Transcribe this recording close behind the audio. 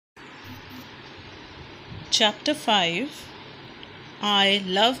Chapter 5 I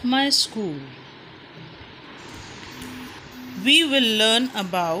Love My School. We will learn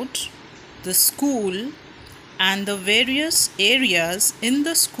about the school and the various areas in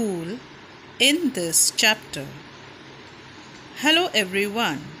the school in this chapter. Hello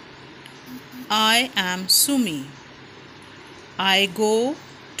everyone, I am Sumi. I go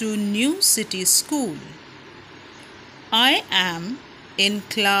to New City School. I am in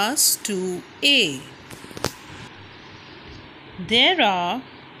Class 2A. There are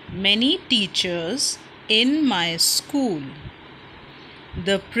many teachers in my school.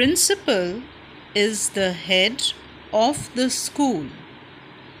 The principal is the head of the school.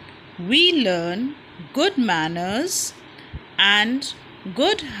 We learn good manners and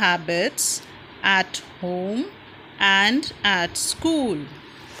good habits at home and at school.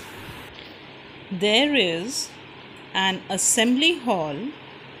 There is an assembly hall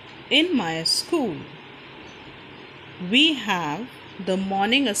in my school. We have the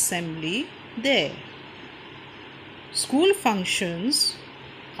morning assembly there. School functions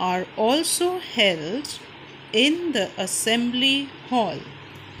are also held in the assembly hall.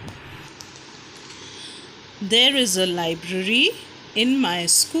 There is a library in my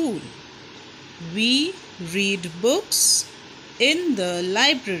school. We read books in the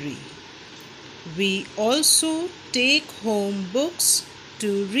library. We also take home books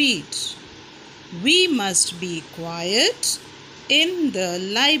to read. We must be quiet in the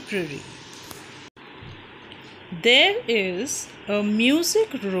library. There is a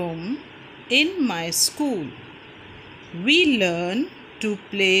music room in my school. We learn to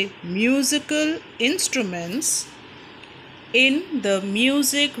play musical instruments in the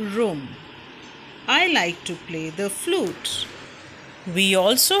music room. I like to play the flute. We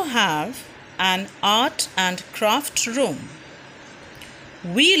also have an art and craft room.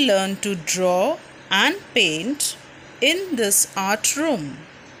 We learn to draw and paint in this art room.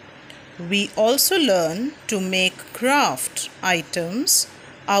 We also learn to make craft items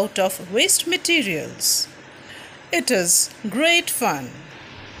out of waste materials. It is great fun.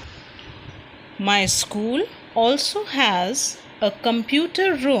 My school also has a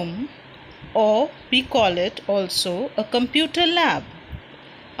computer room, or we call it also a computer lab.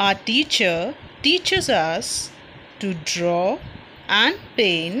 Our teacher teaches us to draw and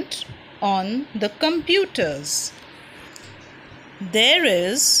paint on the computers. There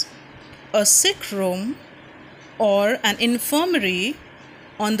is a sick room or an infirmary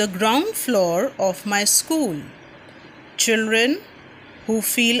on the ground floor of my school. Children who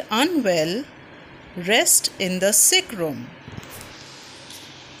feel unwell rest in the sick room.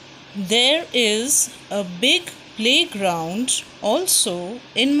 There is a big playground also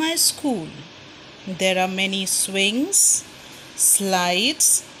in my school. There are many swings,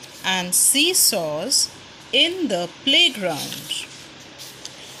 slides and seesaws in the playground.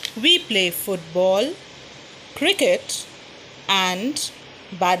 We play football, cricket and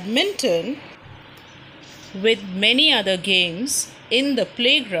badminton with many other games in the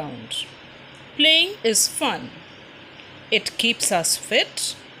playground. Playing is fun. It keeps us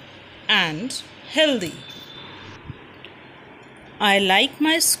fit and healthy. I like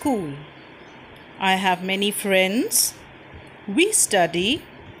my school. I have many friends. We study,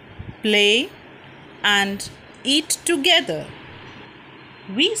 play and eat together.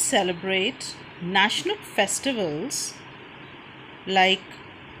 We celebrate national festivals like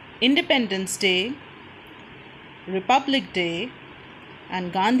Independence Day, Republic Day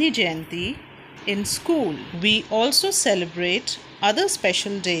and Gandhi Jayanti in school. We also celebrate other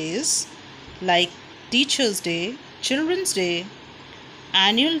special days like Teachers' Day, Children's Day,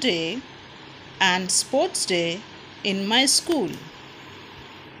 Annual Day and Sports Day in my school.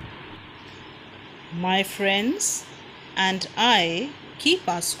 My friends and I keep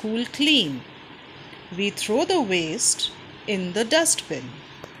our school clean. We throw the waste in the dustbin.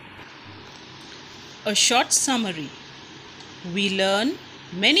 A short summary. We learn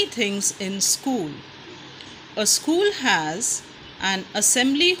many things in school. A school has an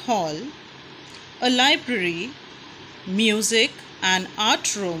assembly hall, a library, music and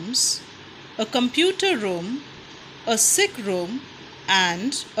art rooms, a computer room, a sick room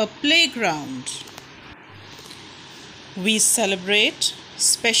and a playground. We celebrate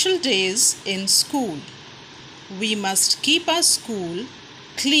special days in school. We must keep our school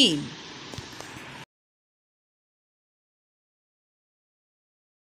clean.